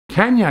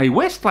Kayne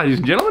West, ladies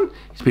and gentlemen,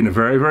 he's been a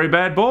very, very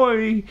bad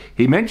boy.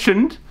 He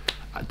mentioned,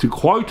 to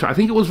quote, I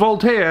think it was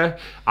Voltaire,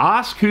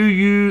 ask who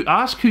you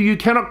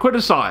cannot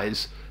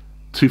criticise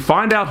to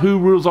find out who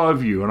rules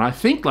over you. And I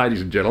think,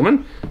 ladies and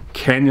gentlemen,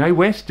 Kayne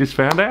West just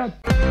found out.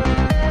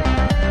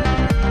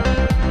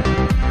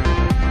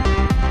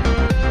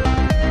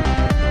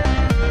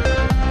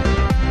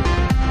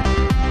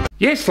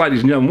 Yes, ladies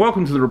and gentlemen,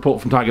 welcome to the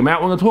report from Tiger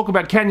Mountain. We're going to talk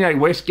about Kayne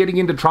West getting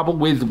into trouble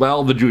with,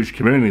 well, the Jewish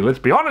community. Let's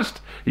be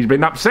honest, he's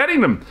been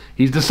upsetting them.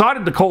 He's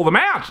decided to call them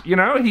out. You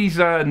know, he's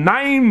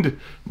named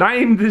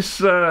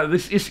this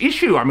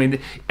issue. I mean,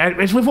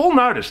 as we've all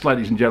noticed,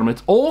 ladies and gentlemen,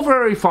 it's all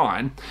very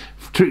fine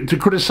to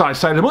criticise,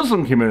 say, the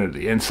Muslim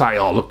community and say,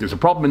 oh, look, there's a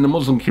problem in the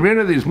Muslim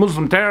community, there's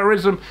Muslim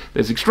terrorism,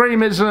 there's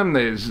extremism,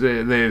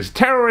 there's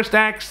terrorist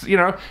acts, you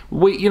know,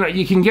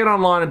 you can get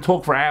online and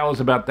talk for hours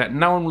about that.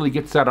 No one really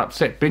gets that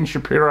upset. Ben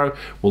Shapiro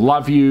will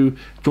love you,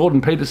 Jordan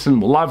Peterson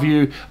will love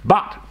you,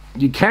 but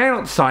you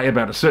cannot say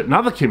about a certain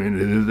other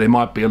community that there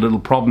might be a little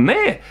problem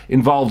there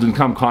involved in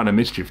some kind of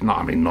mischief. No,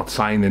 I mean, not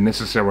saying there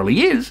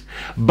necessarily is,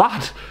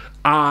 but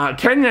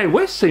Kayne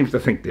West seems to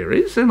think there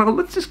is, and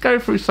let's just go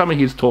through some of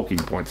his talking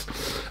points.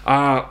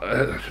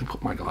 I should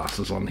put my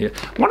glasses on here.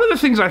 One of the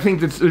things I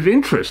think that's of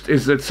interest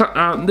is that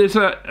there's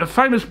a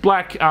famous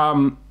black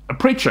a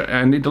preacher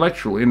and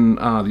intellectual in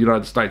the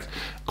United States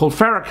called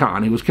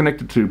Farrakhan. He was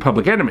connected to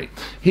Public Enemy.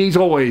 He's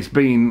always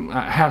been,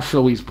 how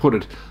shall we put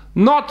it,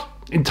 not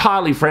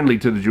entirely friendly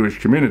to the Jewish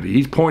community.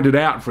 He's pointed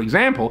out, for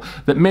example,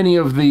 that many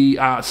of the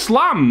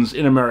slums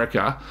in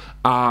America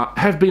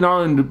have been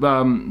owned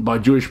by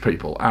Jewish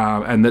people,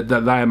 and that they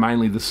are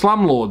mainly the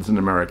slumlords in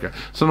America.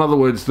 So in other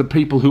words, the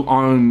people who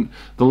own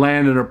the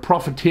land and are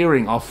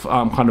profiteering off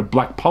kind of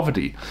black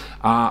poverty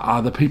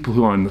are the people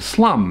who own the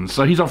slums.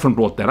 So he's often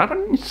brought that up,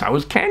 and so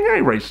has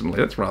Kayne recently.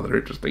 That's rather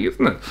interesting,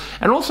 isn't it?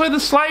 And also the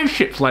slave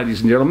ships, ladies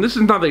and gentlemen. This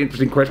is another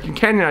interesting question.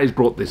 Kayne's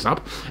brought this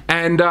up,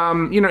 and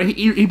you know,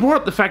 he brought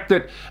up the fact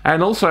that,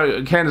 and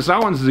also Candace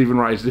Owens has even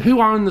raised it, who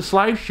owned the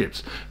slave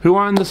ships? Who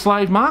owned the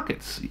slave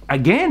markets?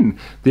 Again,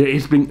 there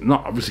has been,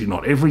 obviously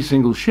not every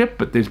single ship,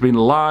 but there's been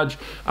a large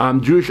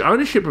Jewish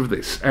ownership of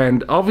this.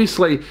 And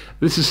obviously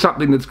this is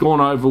something that's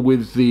gone over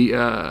with the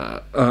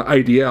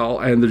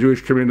ADL and the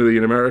Jewish community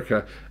in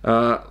America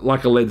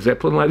like a Led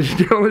Zeppelin, ladies and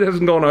gentlemen. It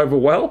hasn't gone over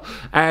well.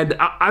 And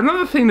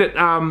another thing that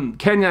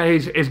Kayne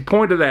has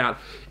pointed out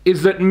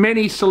is that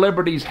many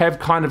celebrities have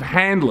kind of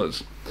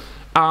handlers.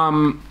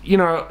 You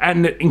know,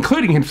 and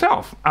including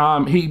himself.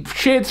 He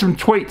shared some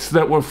tweets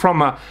that were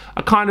from a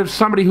kind of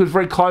somebody who was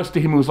very close to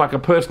him, who was like a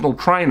personal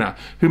trainer,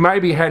 who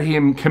maybe had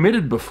him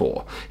committed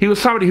before. He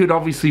was somebody who'd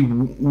obviously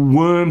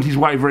wormed his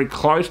way very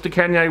close to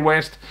Kayne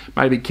West,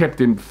 maybe kept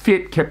him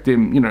fit, kept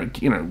him, you know,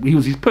 he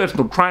was his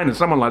personal trainer,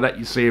 someone like that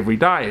you see every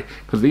day,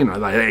 because, you know,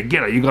 they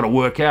get it, you got to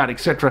work out,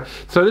 etc.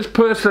 So this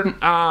person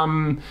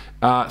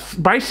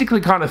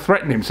basically kind of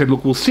threatened him, said,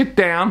 look, we'll sit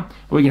down,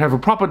 we can have a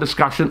proper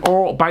discussion,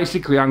 or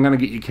basically I'm going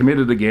to get you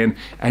committed again,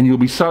 and you'll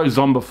be so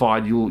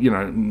zombified,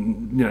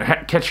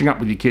 catching up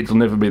with your kids will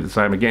never be the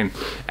same again.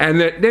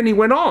 And then he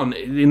went on.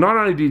 Not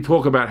only did he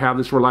talk about how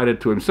this related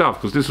to himself,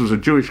 because this was a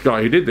Jewish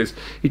guy who did this,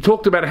 he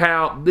talked about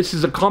how this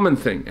is a common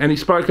thing, and he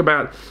spoke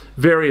about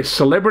various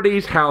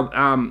celebrities, how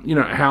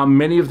how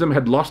many of them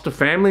had lost a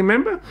family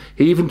member.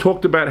 He even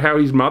talked about how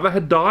his mother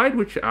had died,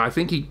 which I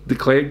think he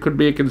declared could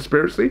be a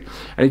conspiracy,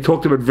 and he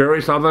talked about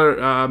various other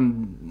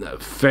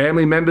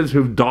family members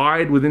who've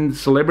died within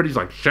celebrities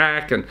like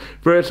Shaq and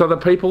various other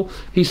people.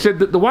 He said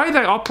that the way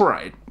they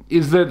operate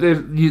is that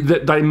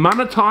they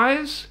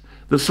monetize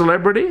the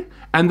celebrity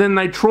and then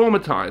they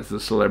traumatize the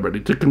celebrity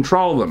to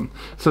control them.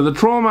 So the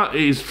trauma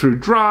is through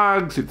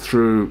drugs, it's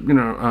through,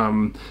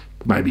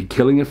 maybe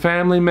killing a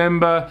family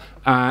member,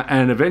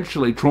 and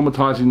eventually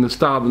traumatizing the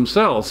star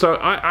themselves. So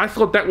I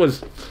thought that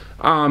was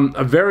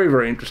a very,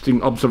 very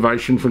interesting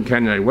observation from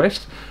Kayne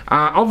West.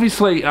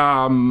 Obviously,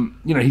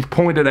 he's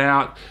pointed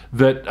out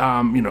that,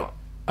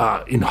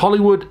 in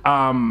Hollywood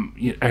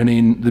and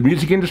in the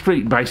music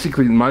industry,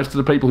 basically most of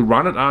the people who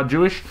run it are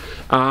Jewish,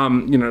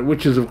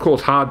 which is of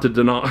course hard to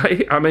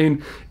deny. I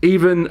mean,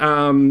 even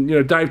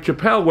Dave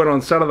Chappelle went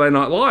on Saturday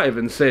Night Live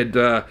and said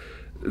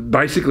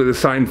basically the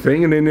same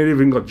thing, and then it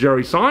even got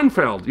Jerry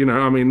Seinfeld,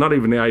 not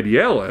even the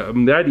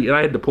ADL. They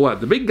had to pull out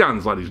the big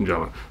guns, ladies and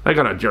gentlemen. They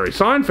got out Jerry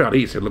Seinfeld.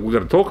 He said, look, we've got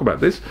to talk about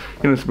this.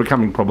 It's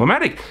becoming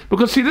problematic.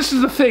 Because, see, this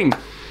is the thing.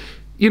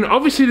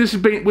 Obviously this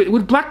has been,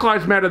 with Black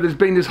Lives Matter, there's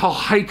been this whole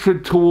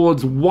hatred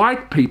towards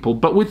white people,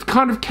 but with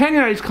kind of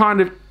Kayne's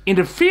kind of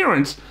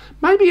interference,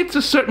 maybe it's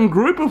a certain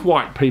group of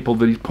white people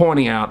that he's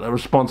pointing out are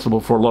responsible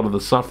for a lot of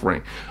the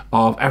suffering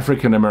of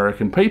African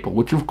American people,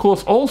 which of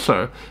course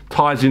also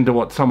ties into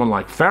what someone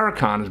like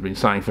Farrakhan has been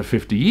saying for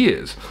 50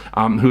 years,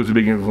 who was a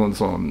big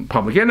influence on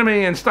Public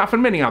Enemy and stuff,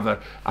 and many other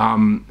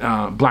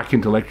black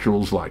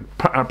intellectuals like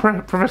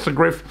Professor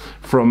Griff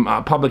from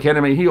Public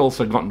Enemy. He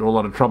also got into a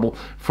lot of trouble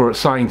for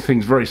saying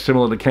things very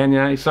similar to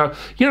Kayne. So,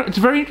 it's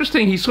very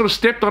interesting. He sort of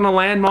stepped on a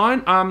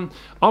landmine.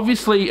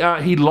 Obviously,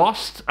 he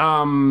lost,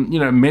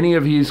 many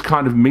of his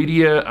kind of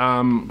media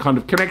kind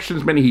of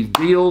connections, many of his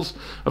deals.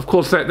 Of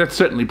course, that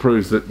certainly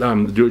proves that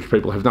the Jewish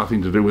people have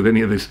nothing to do with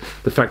any of this,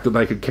 the fact that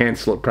they could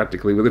cancel it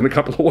practically within a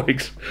couple of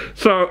weeks.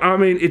 So, I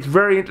mean, it's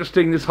very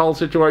interesting, this whole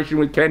situation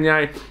with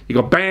Kanye. He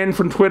got banned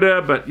from Twitter,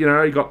 but, you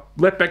know, he got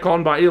let back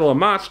on by Elon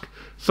Musk.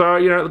 So,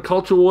 you know, the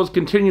culture wars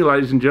continue,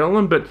 ladies and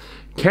gentlemen, but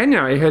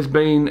Kanye has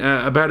been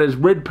about as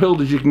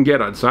red-pilled as you can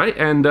get, I'd say,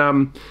 and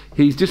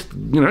he's just,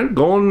 you know,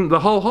 gone the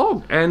whole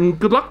hog, and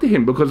good luck to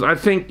him, because I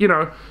think, you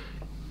know,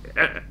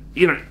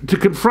 to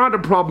confront a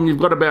problem, you've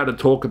got to be able to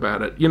talk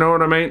about it, you know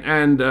what I mean?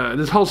 And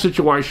this whole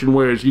situation,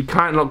 whereas you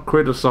can't not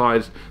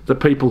criticise the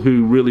people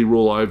who really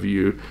rule over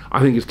you, I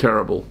think is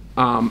terrible.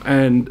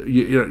 And,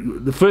 you know,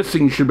 the first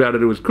thing you should be able to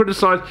do is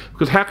criticise,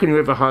 because how can you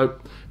ever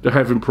hope to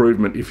have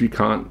improvement if you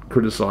can't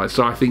criticise?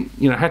 So I think,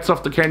 you know, hats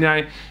off to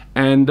Kanye,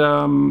 and,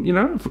 you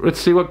know, let's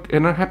see what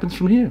happens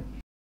from here.